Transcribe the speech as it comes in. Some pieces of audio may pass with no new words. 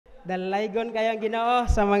Dalaygon kayang Ginoo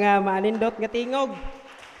sa mga maanindot nga tingog.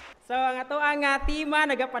 So ang ato ang tema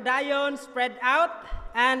nagapadayon, spread out,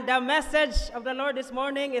 and the message of the Lord this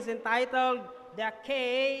morning is entitled The K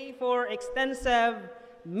for Extensive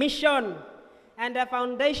Mission. And the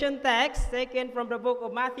foundation text taken from the book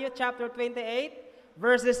of Matthew chapter 28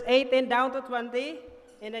 verses 18 down to 20.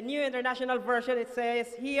 In the New International Version it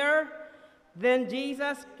says here, "Then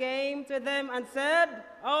Jesus came to them and said,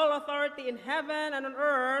 'All authority in heaven and on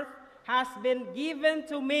earth has been given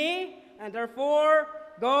to me, and therefore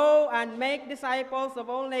go and make disciples of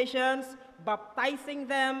all nations, baptizing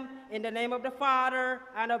them in the name of the Father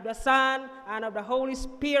and of the Son and of the Holy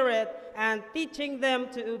Spirit, and teaching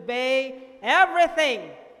them to obey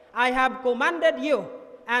everything I have commanded you.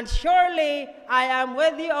 And surely I am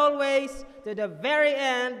with you always to the very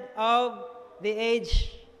end of the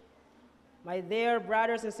age.'" My dear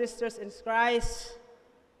brothers and sisters in Christ,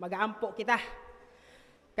 mag-aampo kita.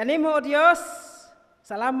 Kanimo o Dios,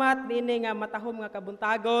 salamat nining nga matahom nga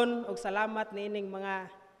kabuntagon ug salamat nining mga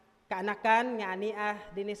kaanakan nga ania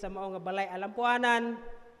dinhi sa mao nga balay alampuanan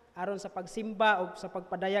aron sa pagsimba ug sa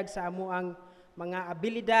pagpadayag sa amuang mga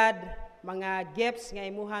abilidad, mga gifts nga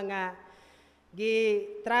imuha nga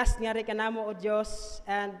gi-trust nga ri kanamo o Dios.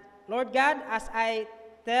 And Lord God, as I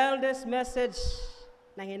tell this message,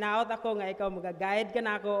 nang hinaot ako nga ikaw mag-guide ka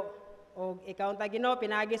na ako o ikaw ta Ginoo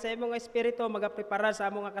pinagi sa imong espiritu magaprepara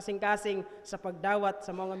sa among kasing-kasing sa pagdawat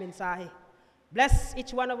sa mga mensahe. Bless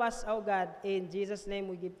each one of us, oh God, in Jesus'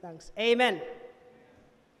 name we give thanks. Amen.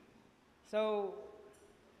 So,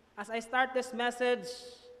 as I start this message,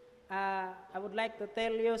 I would like to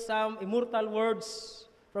tell you some immortal words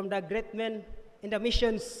from the great men in the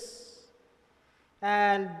missions.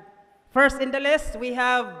 And first in the list, we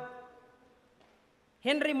have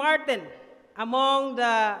Henry Martin, among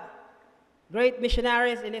the great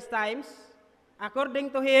missionaries in his times. According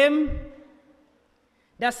to him,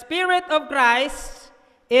 the Spirit of Christ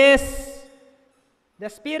is the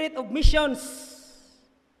spirit of missions.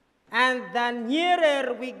 And the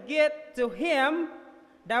nearer we get to Him,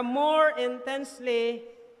 the more intensely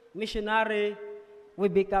missionary we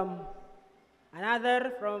become.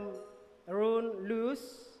 Another from Ron Lewis,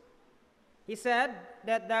 he said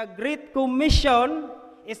that the Great Commission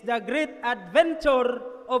is the great adventure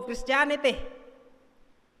of Christianity.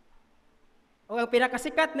 O ang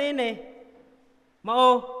pinakasikat na ini,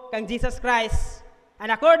 mao kang Jesus Christ.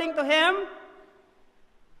 And according to him,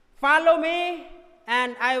 follow me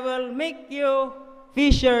and I will make you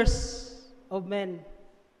fishers of men.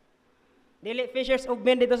 Dili fishers of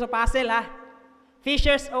men dito sa Pasel ha.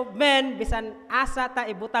 Fishers of men bisan asa ta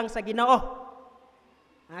ibutang sa Ginoo.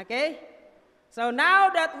 Okay? So now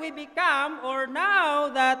that we become, or now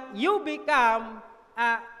that you become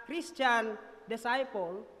a Christian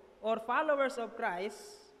disciple or followers of Christ,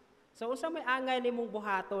 so unsa may angay nimong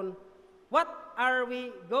buhaton? What are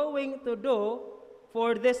we going to do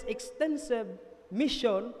for this extensive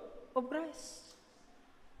mission of Christ?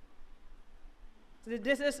 So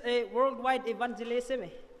this is a worldwide evangelism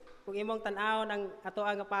eh. Kung imong tan-aw ng ato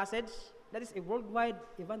ang passage, that is a worldwide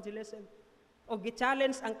evangelism. O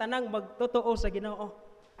gi-challenge ang tanang magtotoo sa Ginoo.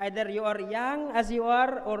 Either you are young as you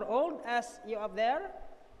are or old as you are there,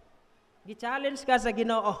 gi-challenge ka sa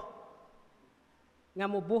Ginoo nga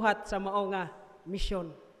mubuhat sa mao nga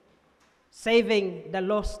mission, saving the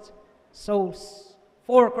lost souls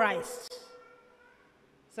for Christ.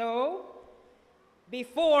 So,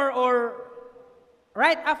 before or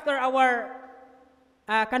right after our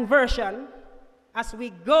conversion, as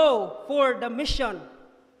we go for the mission,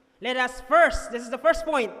 let us first, this is the first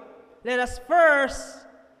point, let us first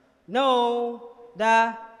know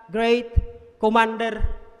the great commander.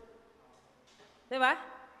 Diba?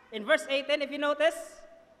 In verse 18, if you notice,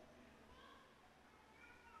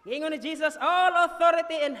 giingon ni Jesus, "All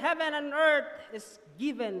authority in heaven and earth is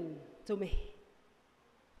given to me."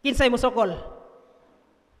 Kinsay musokol?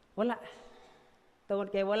 Wala.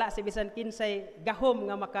 Tungod kay wala si bisan kinsay gahom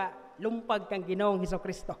nga makalumpag kang Ginoong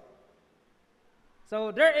Hesukristo.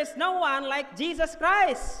 So there is no one like Jesus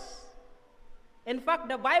Christ. In fact,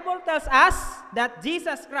 the Bible tells us that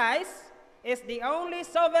Jesus Christ is the only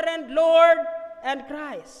sovereign Lord and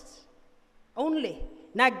Christ. Only.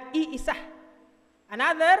 Nag-iisa.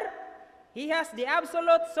 Another, He has the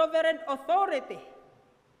absolute sovereign authority.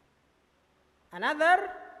 Another,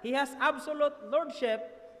 He has absolute lordship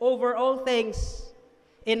over all things,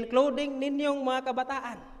 including ninyong mga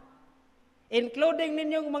kabataan, including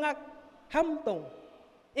ninyong mga hamtong,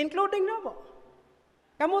 including namo.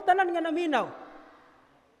 Kamu tanan nga naminaw.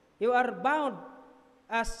 You are bound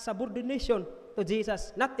as subordination to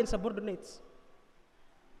Jesus, not insubordinates.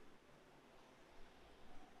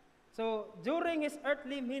 So during his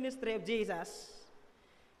earthly ministry of Jesus,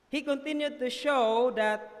 he continued to show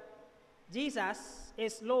that Jesus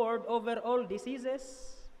is Lord over all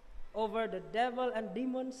diseases, over the devil and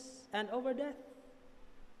demons, and over death.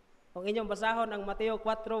 Kung inyong basahon ang Mateo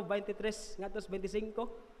 4:23 ngadto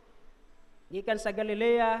 25, gikan sa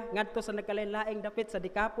Galilea ngadto sa nagkalain-laing dapit sa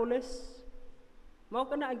Decapolis, mao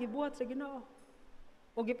kana ang gibuhat sa Ginoo.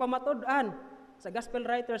 O gipamatud-an sa gospel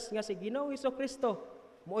writers nga si Ginoo Hesukristo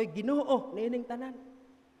mo'y Ginoo niining tanan.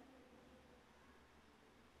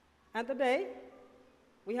 And today,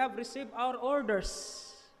 we have received our orders.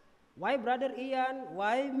 Why Brother Ian?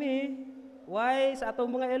 Why me? Why sa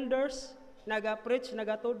atong mga elders? Naga-preach,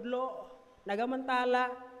 nagatudlo,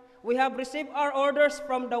 nagamantala. We have received our orders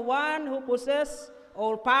from the one who possesses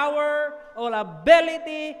all power, all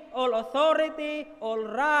ability, all authority, all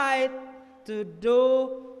right to do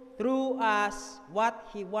through us what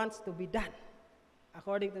He wants to be done,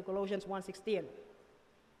 according to Colossians 1:16.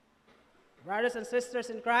 Brothers and sisters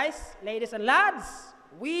in Christ, ladies and lads,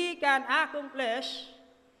 we can accomplish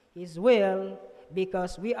His will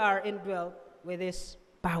because we are indwelt with His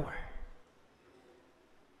power.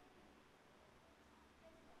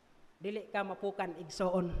 Dili ka mapukan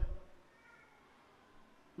igsoon.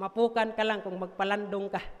 Mapukan ka lang kung magpalandong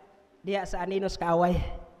ka diya sa aninos kaaway.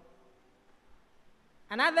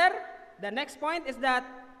 The next point is that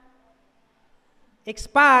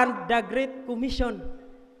expand the Great Commission.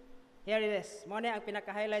 Here it is. Muna ang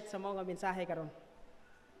pinaka-highlight sa mga mensahe karon.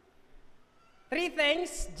 3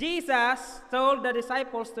 things Jesus told the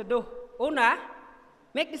disciples to do. Una,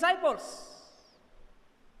 make disciples.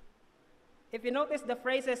 If you notice the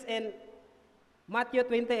phrases in Matthew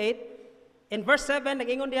 28, in verse 7,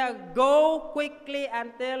 nag-ingon diha, go quickly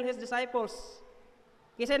and tell His disciples.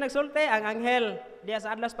 Kisay nagsulti ang anghel diya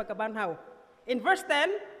sa adlas pagkabanhaw. In verse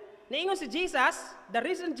 10, niingon si Jesus, the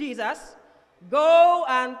risen Jesus, go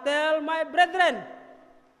and tell my brethren.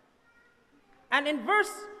 And in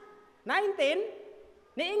verse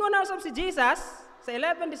 19, niingon na usab si Jesus sa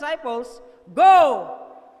 11 disciples, go,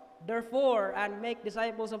 therefore, and make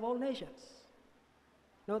disciples of all nations.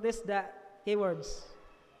 Notice the keywords.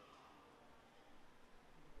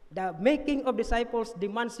 The making of disciples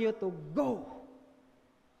demands you to go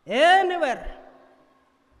anywhere.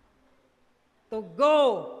 To go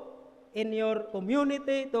in your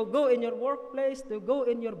community, to go in your workplace, to go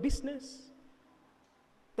in your business,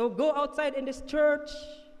 to go outside in this church,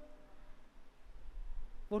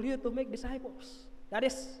 for you to make disciples. That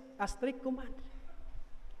is a strict command.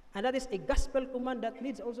 And that is a gospel command that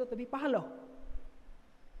needs also to be followed.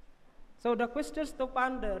 So the questions to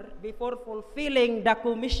ponder before fulfilling the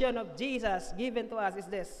commission of Jesus given to us is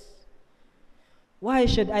this. Why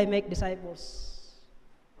should I make disciples?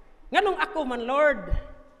 Nganong ako man, Lord,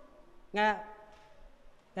 nga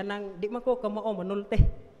kanang di man ko kamao manulti.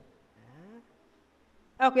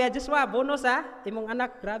 Okay, Joshua, bonus imong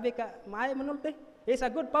anak, grabe ka, maayo manulti. He's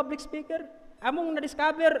a good public speaker. Among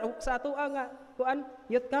na-discover sa ato nga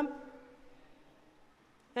youth camp.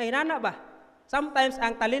 Hinana ba? Sometimes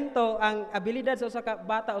ang talento, ang abilidad sa usa ka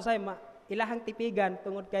bata usay ilahang tipigan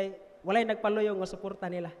tungod kay walay nagpaluyong nga suporta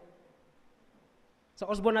nila. So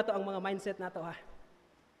usbon nato ang mga mindset nato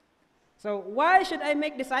So why should I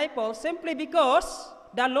make disciples? Simply because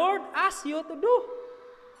the Lord asks you to do.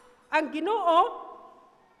 Ang Ginoo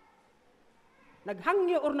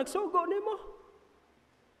naghangyo or nagsugo nimo.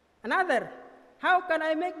 Another, how can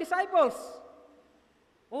I make disciples?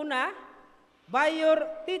 Una, by your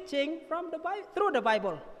teaching from the Bible, through the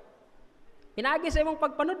Bible. Pinaagi sa imong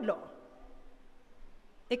pagpanudlo.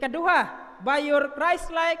 Ikaduha, by your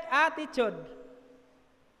Christ-like attitude.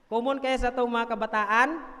 Common kaya sa itong mga kabataan,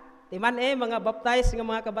 timan mga baptized ng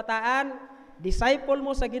mga kabataan, disciple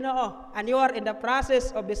mo sa Ginoo, and you are in the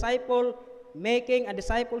process of disciple making a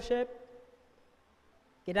discipleship.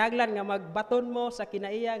 Kinahanglan nga magbaton mo sa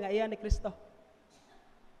kinaiya nga iya ni Kristo.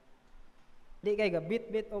 Di kay ga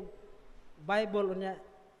bit-bit og Bible unya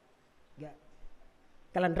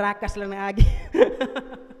kalandrakas lang na agi.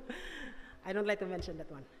 I don't like to mention that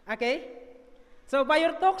one. Okay? So by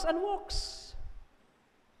your talks and walks,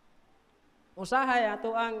 usahay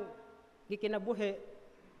ato ang gikinabuhi,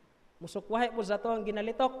 musukwahe po sa ato ang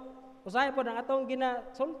ginalitok. Usahay po ang atong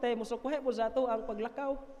ginasulti, musukwahe po sa ato ang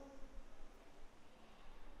paglakaw.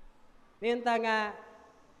 Minta nga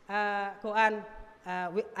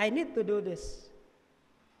I need to do this.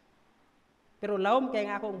 Pero lawom kaya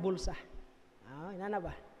nga akong bulsa. Inana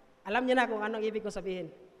ba? Alam niyo na kung anong ibig ko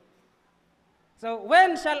sabihin. So,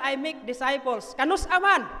 when shall I make disciples? Kanus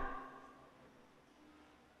aman.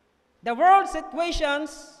 The world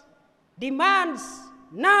situations demands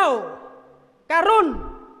now, karon,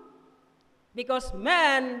 Because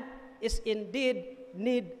man is indeed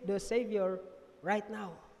need the Savior right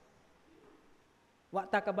now. Wa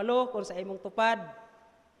ta kabalo kung sa imong tupad,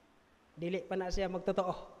 dili pa na siya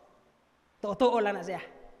magtotoo. Totoo lang na siya.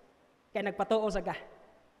 Kaya nagpatuo sa ka.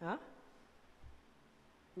 Ha?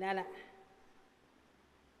 Nana.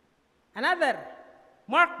 Another,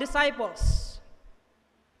 mark disciples.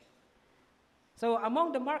 So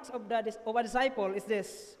among the marks of a disciple is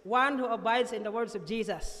this: one who abides in the words of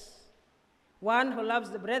Jesus, one who loves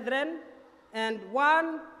the brethren, and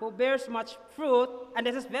one who bears much fruit. And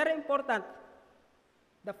this is very important.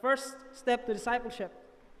 The first step to discipleship.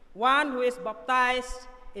 One who is baptized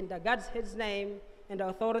in His name and the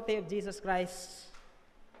authority of Jesus Christ.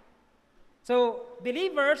 So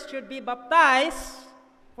believers should be baptized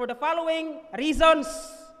for the following reasons.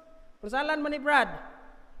 Kusalan man ni Brad.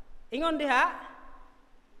 Ingon diha,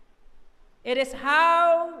 it is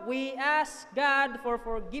how we ask God for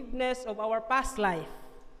forgiveness of our past life.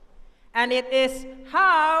 And it is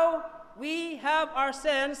how we have our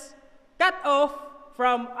sins cut off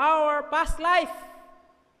from our past life.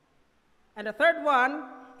 And the third one,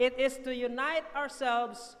 it is to unite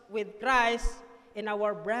ourselves with Christ in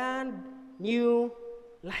our brand new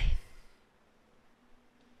life.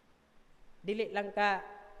 Dili lang ka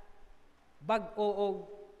bag-o o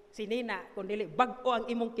sinina, kundi bag-o ang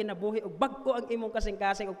imong kinabuhi o bag-o ang imong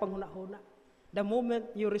kasing-kasing o panghuna-huna. The moment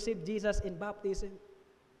you receive Jesus in baptism.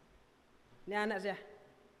 Niana siya.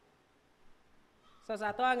 So sa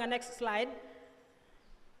ato nga next slide,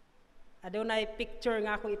 adunay picture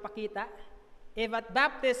nga akong ipakita. If at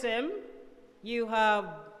baptism, you have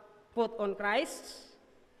put on Christ,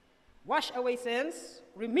 wash away sins,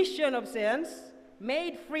 remission of sins,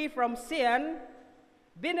 made free from sin,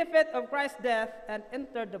 benefit of Christ's death, and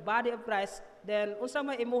entered the body of Christ, then unsa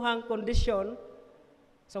may imuhang kondisyon,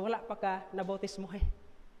 so wala pa ka nabautismo.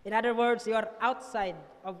 In other words, you are outside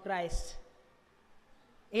of Christ.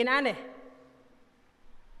 Inane,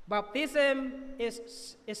 baptism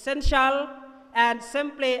is essential and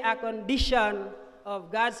simply a condition of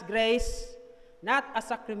God's grace, not a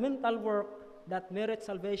sacramental work that merits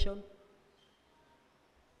salvation.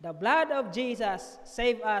 The blood of Jesus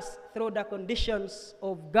saved us through the conditions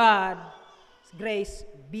of God's grace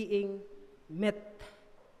being met.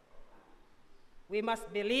 We must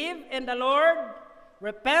believe in the Lord,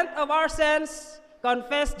 repent of our sins,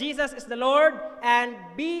 confess Jesus is the Lord, and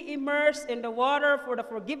be immersed in the water for the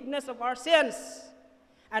forgiveness of our sins.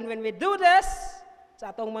 And when we do this, sa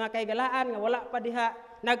atong mga kaigalaan nga wala pa diha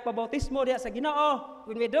nagpabautismo diha sa Ginoo,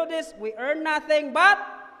 when we do this, we earn nothing but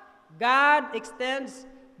God extends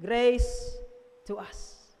grace to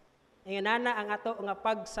us. Ngayon na ang ato nga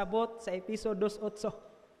pagsabot sa Episo 2:8.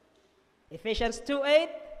 Ephesians 2:8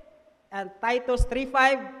 and Titus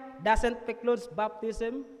 3:5 doesn't preclude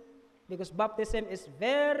baptism because baptism is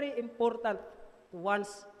very important to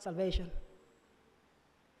one's salvation.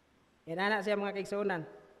 Yan na siya mga kaigsunan.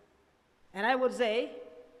 And I would say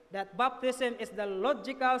that baptism is the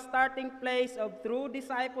logical starting place of true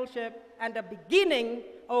discipleship and the beginning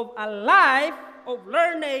of a life of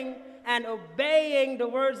learning and obeying the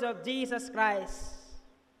words of Jesus Christ.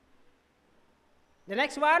 The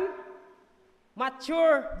next one,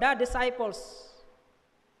 mature the disciples.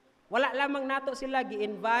 Wala lamang nato sila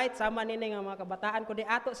gi-invite sama nini nga mga kabataan, kundi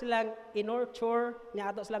ato silang in-nurture,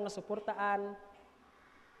 niya ato silang nasuportaan,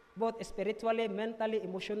 both spiritually, mentally,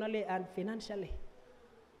 emotionally, and financially.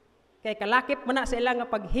 Kay kalakip man na sa ilang nga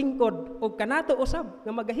paghingkod o kanato usab nga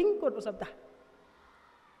magahingkod usab ta.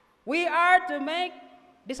 We are to make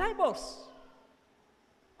disciples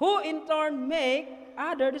who in turn make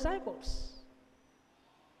other disciples.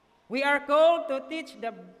 We are called to teach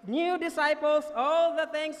the new disciples all the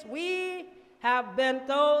things we have been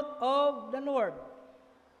taught of the Lord.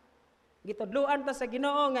 Gitudluan ta sa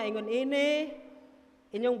Ginoo nga ingon ini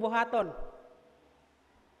inyong buhaton.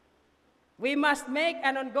 We must make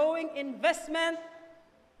an ongoing investment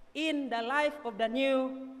in the life of the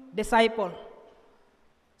new disciple.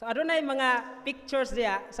 So adunay mga pictures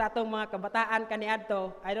diya sa atong mga kabataan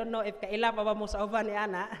kaniadto. I don't know if kaila pa ba mo sa uban ni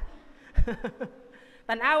ana.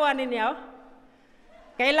 Tanawa ninyo.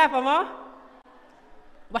 Kaila pa mo?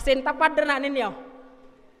 Basin tapad na ninyo.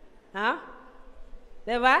 Ha?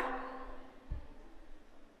 Diba?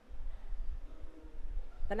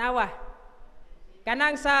 Tanawa.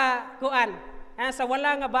 Kanang sa kuan, sa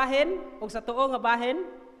wala nga bahin o sa tuo nga bahin,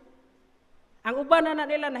 ang uban na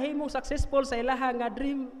nila nahimong successful sa ilaha nga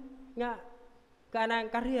dream nga kanang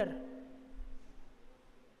career.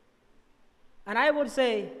 And I would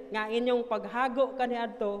say nga inyong paghago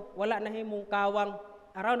kaniadto wala nahimong kawang.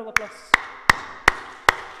 A round of applause.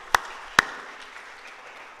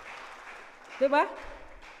 Diba?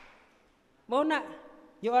 Muna,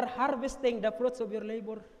 you are harvesting the fruits of your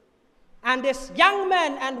labor. And these young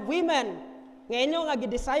men and women, ngayon nga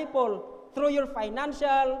gi-disciple through your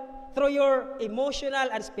financial, through your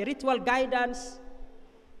emotional and spiritual guidance,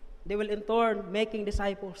 they will in turn making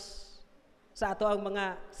disciples sa ato ang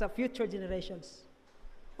sa future generations.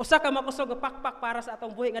 Usa ka makusog nga pakpak para sa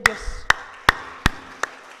atong buhi nga Dios.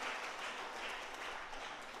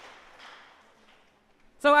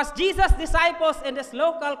 So as Jesus' disciples in this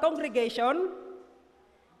local congregation,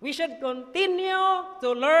 we should continue to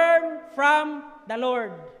learn from the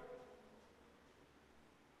Lord.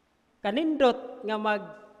 Kanindot nga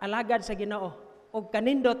mag-alagad sa Ginoo o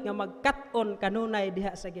kanindot nga magkat-on kanunay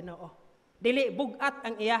diha sa Ginoo. Dili bugat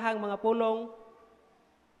ang iyahang mga pulong,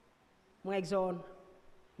 mga igsoon.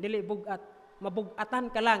 Dili bugat. Mabugatan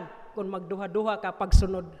ka lang kung magduha-duha ka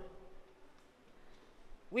pagsunod.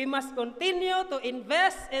 We must continue to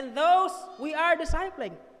invest in those we are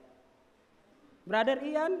discipling. Brother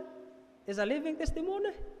Ian is a living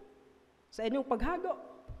testimony sa inyong paghago.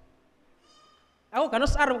 Ako,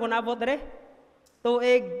 kanus-aram ko nabot rin.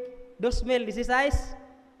 Tuig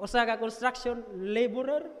 2016, usa ka construction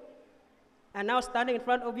laborer, and now standing in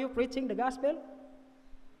front of you preaching the gospel.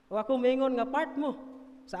 O ako mingon nga part mo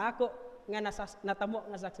sa ako nga natamo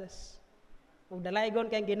nga success. Ug dalaygon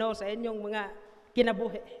kay Ginoo sa inyong mga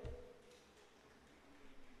kinabuhi.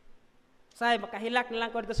 Say, makahilak na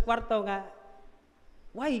lang ko dito sa kwarto nga,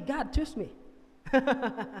 why God choose me?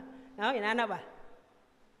 No, inana ba?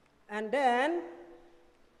 And then,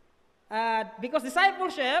 because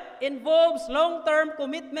discipleship involves long-term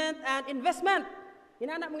commitment and investment.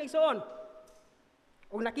 Inana mga igsoon.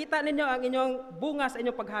 Kung nakita ninyo ang inyong bunga sa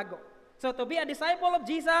inyong paghago. So to be a disciple of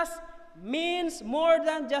Jesus means more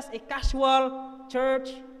than just a casual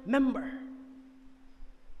church member.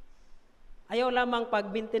 Ayaw lamang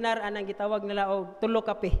pagbintinar anang gitawag nila og tulo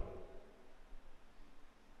kape.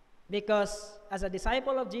 Because as a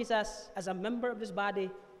disciple of Jesus, as a member of this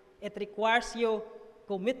body, it requires you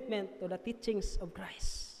commitment to the teachings of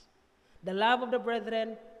Christ, the love of the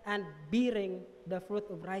brethren, and bearing the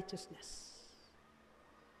fruit of righteousness.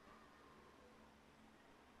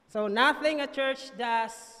 So nothing a church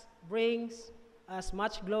does brings as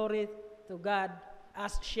much glory to God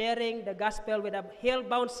as sharing the gospel with a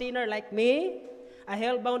hell-bound sinner like me, a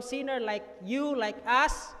hell-bound sinner like you, like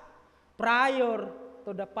us, prior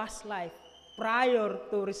to the past life, prior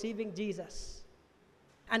to receiving Jesus.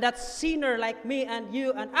 And that sinner like me and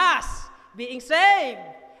you and us being saved,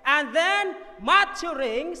 and then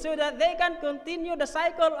maturing so that they can continue the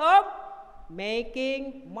cycle of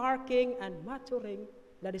making, marking, and maturing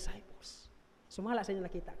the disciples. Sumala sa inyo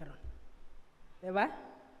nakita karon. Diba?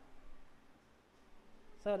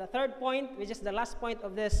 So the third point, which is the last point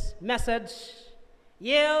of this message,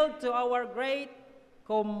 yield to our great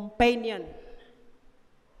companion.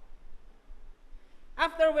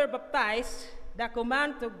 After we're baptized, the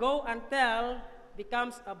command to go and tell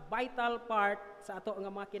becomes a vital part sa ato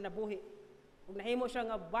nga mga kinabuhi. Ug nahimo siya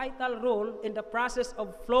nga vital role in the process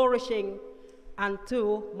of flourishing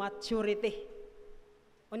unto maturity.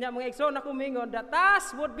 Unya mga igsoon ako mingon, the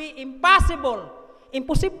task would be impossible.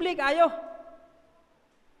 Imposible kayo.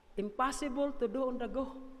 Impossible to do on the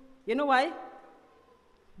go. You know why?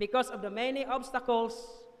 Because of the many obstacles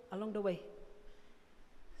along the way.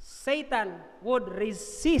 Satan would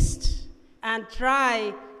resist and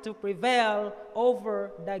try to prevail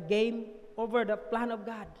over the plan of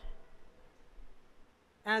God.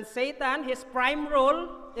 And Satan, his prime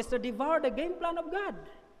role is to devour the game plan of God.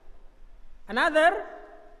 Another,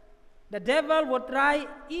 the devil would try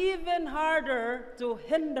even harder to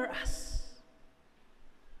hinder us.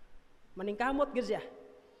 Maningkamot gid siya.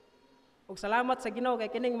 Ug salamat sa Ginoo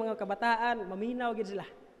kay kining mga kabataan, maminaw gid sila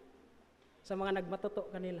sa mga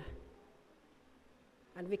nagmatuto kanila.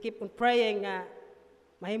 And we keep on praying nga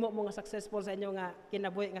mahimo mo nga successful sa inyo nga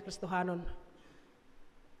kinabuhi nga Kristohanon.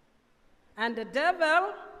 And the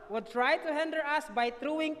devil would try to hinder us by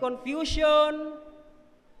throwing confusion,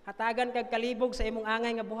 hatagan kag kalibog sa imong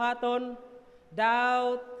angay nga buhaton,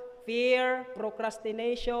 doubt, fear,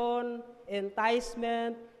 procrastination,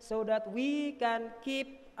 enticement, so that we can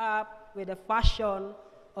keep up with the fashion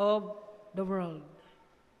of the world.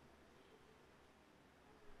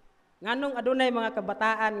 Nganong adunay mga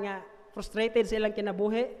kabataan nga frustrated sa ilang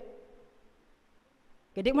kinabuhi?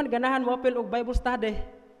 Kaya di man ganahan mo apil og Bible study.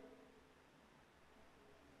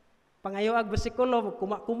 Pangayo ag bersikulo,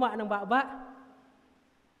 kuma-kuma ng baba.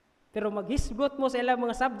 Pero maghisgot mo sa ilang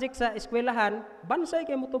mga subject sa eskwelahan, bansay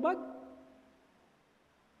kay mo tubag.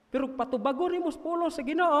 Pero patubagon mo pulo sa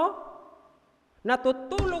Ginoo,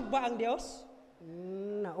 natutulog ba ang Dios?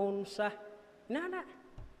 Naunsa. Nana.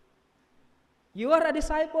 You are a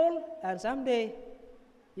disciple, and someday,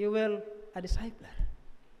 you will a discipler.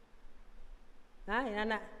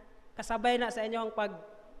 Nana, kasabay na sa inyong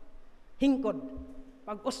paghingkod,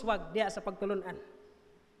 pag-uswag diya sa pagtulunan.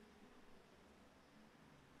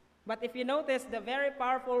 But if you notice the very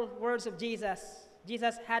powerful words of Jesus,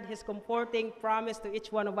 Jesus had his comforting promise to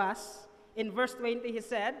each one of us. In verse 20, he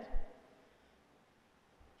said,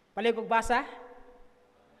 paligog basa,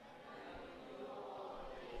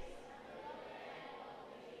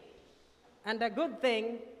 and the good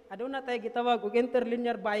thing, aduna tayo gitawag og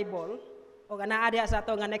interlinear Bible, o anaa diha sa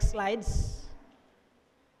ato nga next slides.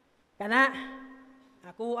 Kana,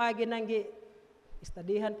 ako ginang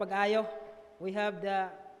studyhan pag-ayo. We have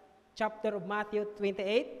the chapter of Matthew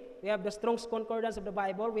 28. We have the Strong's Concordance of the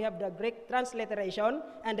Bible. We have the Greek transliteration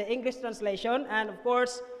and the English translation. And of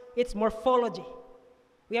course, its morphology.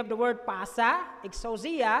 We have the word pasa,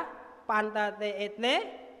 exousia, panta te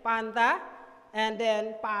etne, panta, and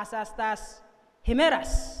then pasas tas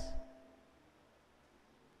himeras.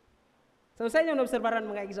 So sa inyong obserbaran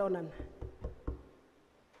mga igsonan.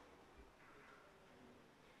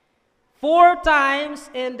 4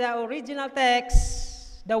 times in the original text,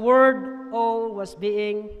 the word O was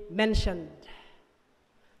being mentioned.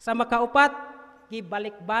 Sa makaupat,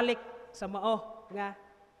 gibalik-balik sa mao nga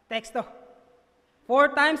teksto.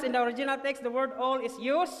 4 times in the original text, the word all is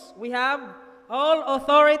used. We have all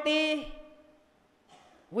authority.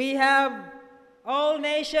 We have all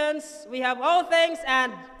nations. We have all things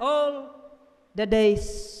and all the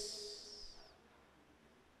days.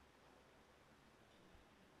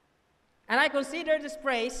 And I consider this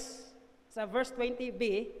phrase, sa verse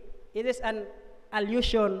 20b, it is an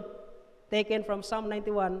allusion taken from Psalm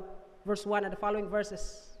 91, verse 1 and the following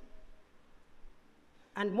verses.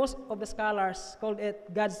 And most of the scholars called it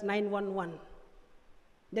God's 911.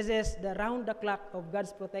 This is the round-the-clock of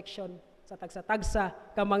God's protection sa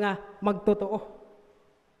tagsa-tagsa ka mga magtotoo.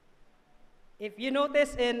 If you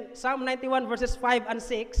notice in Psalm 91 verses 5 and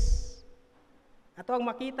 6, ato ang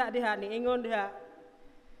makita diha, niingon diha,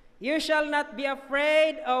 you shall not be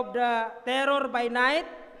afraid of the terror by night,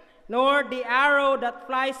 nor the arrow that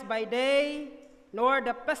flies by day, nor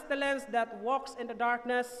the pestilence that walks in the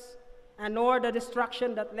darkness, and nor the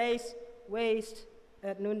destruction that lays waste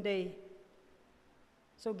at noonday.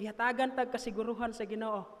 So gihatagan tag kasiguruhan sa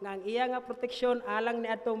Ginoo nga ang iya nga proteksyon alang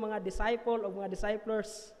ni atong mga disciple o mga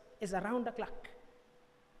disciples is around the clock.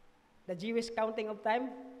 The Jewish counting of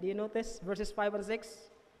time, do you notice verses 5 and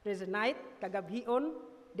 6? There is a night, kagabhion,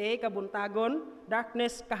 day kabuntagon,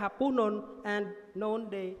 darkness kahaponon, and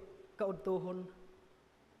noonday kaudtohon.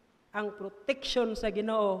 Ang protection sa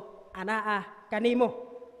Ginoo anaa kanimo.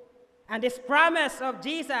 And this promise of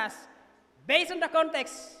Jesus, based on the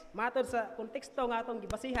context, matod sa konteksto nga atong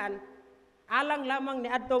gibasihan, alang lamang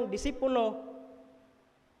ni adtong disipulo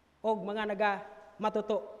o mga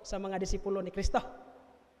matuto sa mga disipulo ni Kristo.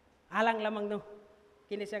 Alang lamang no,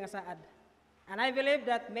 kini siya nga saad. And I believe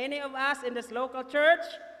that many of us in this local church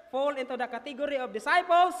fall into the category of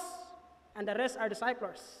disciples, and the rest are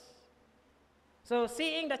disciples. So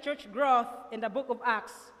seeing the church growth in the book of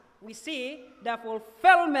Acts, we see the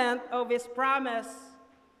fulfillment of his promise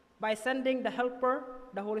by sending the helper,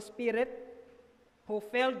 the Holy Spirit, who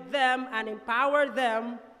filled them and empowered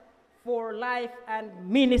them for life and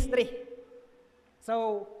ministry.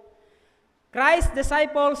 So, Christ's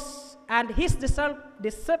disciples and his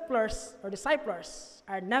disciples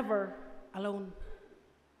are never alone.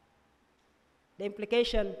 The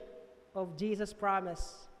implication of Jesus'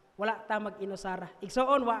 promise, wala ta mag-inusara.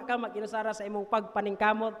 Igsoon, wa ka mag-inusara sa imong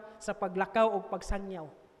pagpaningkamot, sa paglakaw o pagsangyaw.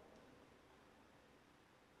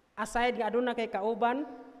 Aside nga aduna kay kauban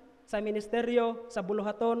sa ministeryo, sa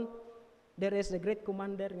buluhaton, there is a great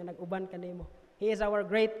commander nga nag-uban kanimo. He is our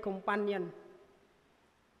great companion.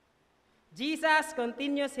 Jesus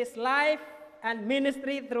continues his life and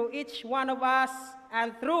ministry through each one of us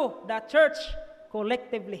and through the church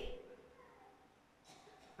collectively.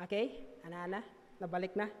 Okay? Ana,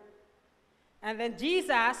 nabalik na. And then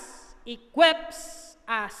Jesus equips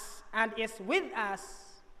us and is with us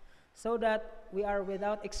so that we are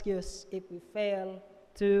without excuse if we fail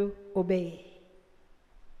to obey.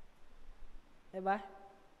 Diba?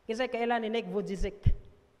 Kasi kailan ni Nick Vujicic,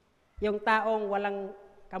 yung taong walang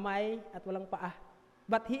kamay at walang paa.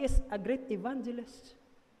 But he is a great evangelist.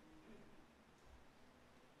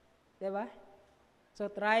 Diba? So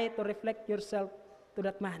try to reflect yourself to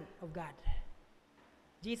that man of God.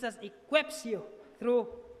 Jesus equips you through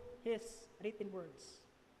his written words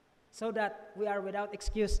so that we are without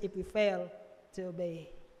excuse if we fail to obey.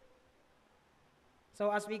 So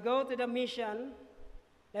as we go to the mission,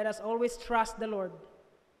 let us always trust the Lord,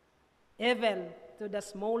 even to the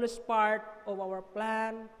smallest part of our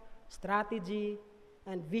plan, strategy,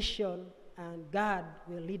 and vision, and God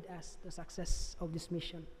will lead us to success of this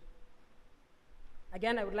mission.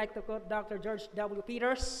 Again, I would like to quote Dr. George W.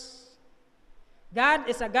 Peters. God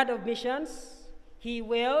is a God of missions. He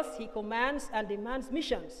wills, He commands, and demands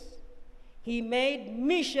missions. He made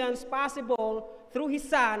missions possible through His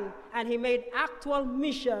Son, and He made actual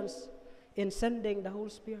missions in sending the Holy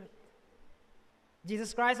Spirit.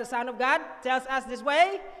 Jesus Christ, the Son of God, tells us this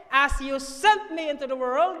way, as you sent me into the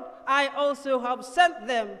world, I also have sent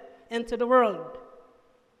them into the world.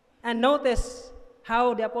 And notice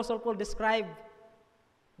how the Apostle Paul described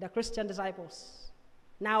the Christian disciples.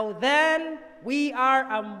 Now then, we are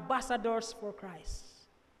ambassadors for Christ.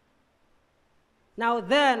 Now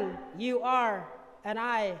then, you are, and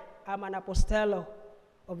I am an apostello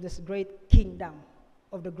of this great kingdom,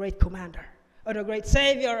 of the great commander, of the great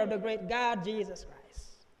Savior, of the great God, Jesus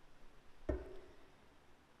Christ.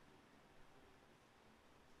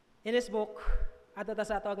 In his book, ato ta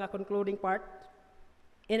sa ato nga concluding part,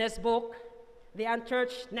 in his book, The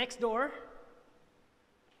Unchurched Next Door,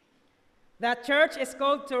 the church is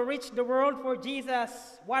called to reach the world for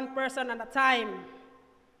Jesus, one person at a time.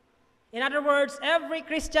 In other words, every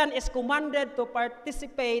Christian is commanded to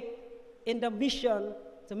participate in the mission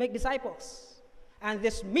to make disciples. And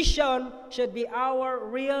this mission should be our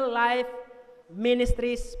real-life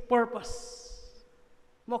ministry's purpose.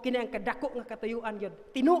 Mo kini ang kadako nga katuyuan yun.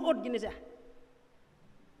 Tinuod gini siya.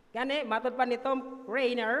 Gani, matod pa ni Tom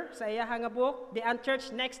Rainer sa iyang nga book, The Unchurched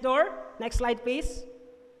Next Door. Next slide, please.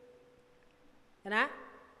 Kana?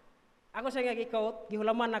 Ako siya nga gi-quote,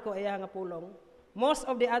 gihulaman ako iya nga pulong. Most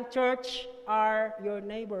of the unchurched are your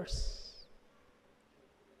neighbors.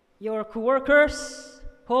 Your co-workers,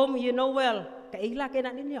 whom you know well, kaila kay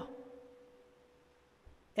na ninyo.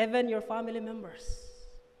 Even your family members.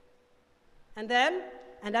 And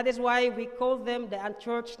that is why we call them the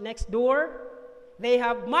unchurched next door. They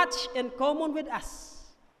have much in common with us.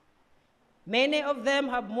 Many of them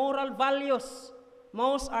have moral values.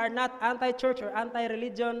 Most are not anti-church or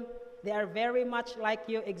anti-religion. They are very much like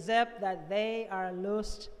you, except that they are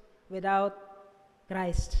lost without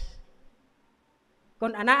Christ.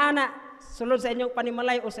 Kung ana-ana, sulod sa inyong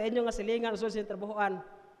panimalay o sa inyong silingan o sulod sa inyong trabahoan,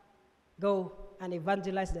 go and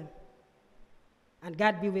evangelize them. And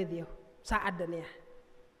God be with you. Saad na niya.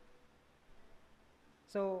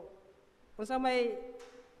 So, kung sa may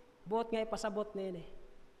buot nga ipasabot na yun eh.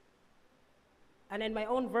 And in my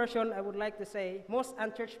own version, I would like to say, most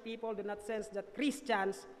unchurched people do not sense that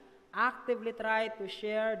Christians actively try to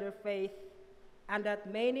share their faith, and that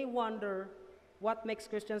many wonder what makes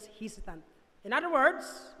Christians hesitant. In other words,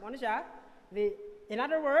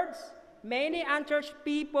 many unchurched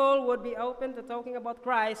people would be open to talking about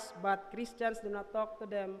Christ, but Christians do not talk to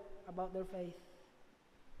them about their faith.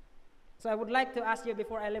 So I would like to ask you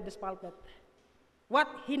before I leave this pulpit, what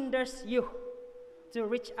hinders you to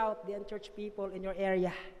reach out the unchurched people in your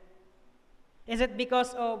area? Is it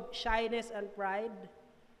because of shyness and pride?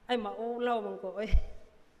 Ay, maulaw man ko.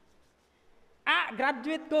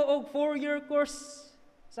 Graduate ko og 4-year course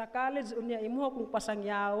sa college. Unya, imo akong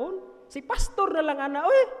pasangyaon. Si pastor na lang ana,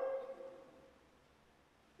 oy.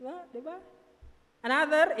 Diba?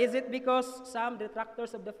 Another, is it because some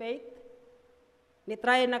detractors of the faith,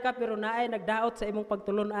 nitry na ka pero naay nagdaot sa imong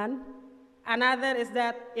pagtulunan? Another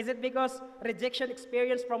is it because rejection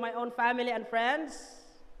experience from my own family and friends?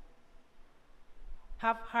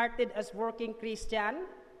 Half-hearted as working Christian?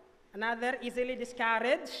 Another, easily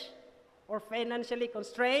discouraged or financially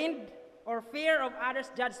constrained or fear of others'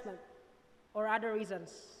 judgment or other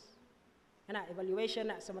reasons? Evaluation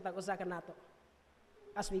na sa matag usa ka nato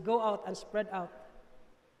as we go out and spread out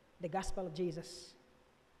the gospel of Jesus.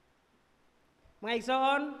 Mga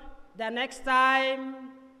igsoon, the next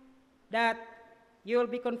time that you will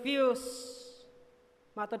be confused,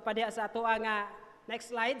 matod pa diya sa ato nga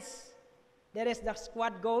next slides, there is the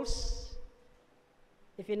squad goals.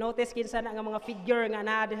 If you notice, kinsa na nga mga figure nga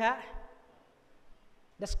naa diha,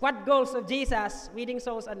 the squad goals of Jesus, winning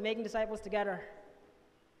souls and making disciples together.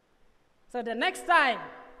 So the next time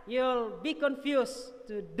you'll be confused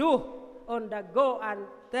to do on the go and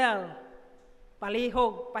tell,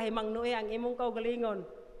 palihog, pahimangnuhi ang imong kaugalingon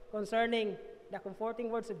concerning the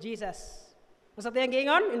comforting words of Jesus. Kung sa tiyang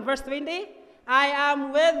giingon, in verse 20, I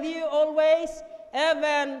am with you always,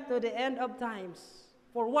 even to the end of times.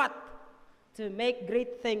 For what? To make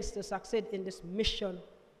great things to succeed in this mission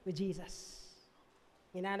with Jesus.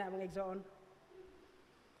 Inana mga igsoon.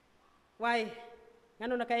 Why?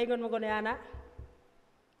 Ngano nakaingon mo ko niana?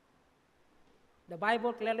 The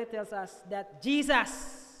Bible clearly tells us that Jesus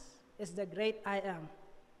is the great I am,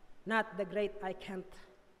 not the great I can't.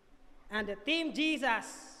 And the team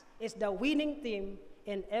Jesus is the winning team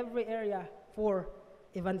in every area for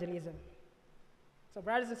evangelism. So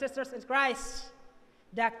brothers and sisters in Christ,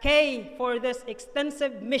 the K for this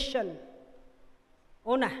extensive mission,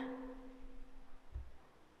 una,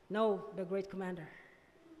 know the great commander,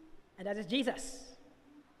 and that is Jesus.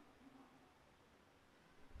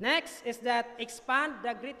 Next is that expand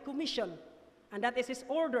the Great Commission, and that is his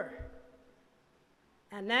order.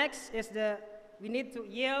 And next is we need to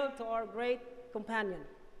yield to our great companion.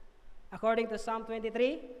 According to Psalm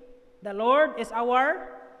 23, the Lord is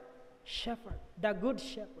our shepherd, the good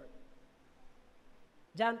shepherd.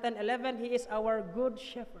 John 10:11, he is our good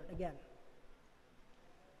shepherd again.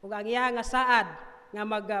 Ug ang iya nga saad nga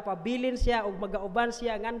magpabilin siya ug magauban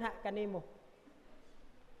siya nganha kanimo.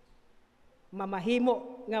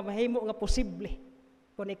 Mahimo nga posible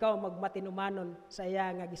kung ikaw magmatinumanon sa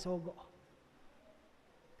iya nga gisugo.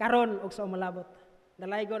 Karon ug sa umalabot.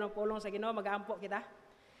 Dalaygo ng pulong sa Ginoo magaampo kita.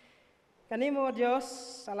 Kanimo Dios,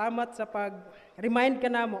 salamat sa pag-remind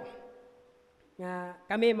kanamo nga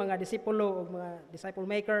kami mga disipulo ug mga disciple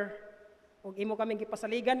maker ug imo kaming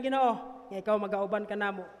gipasaligan Ginoo nga ikaw magauban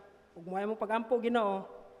kanamo ug moay mo pagampo Ginoo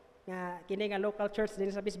nga kini nga local church din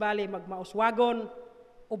sa Bisbali magmauswagon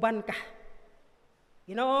uban ka.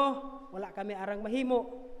 Ginoo, wala kami arang mahimo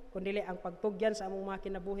kundi ang pagtugyan sa among mga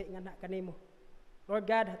kinabuhi nga na kanimo. Lord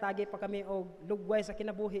God, hatagi pa kami og lugway sa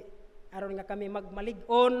kinabuhi aron nga kami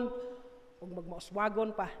magmalig-on ug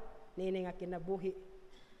magmauswagon pa niini nga kinabuhi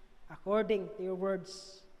according to your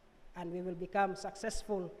words, and we will become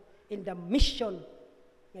successful in the mission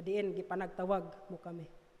nga diin gipanagtawag mo kami.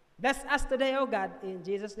 Bless us today, O God. In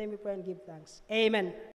Jesus' name we pray and give thanks. Amen.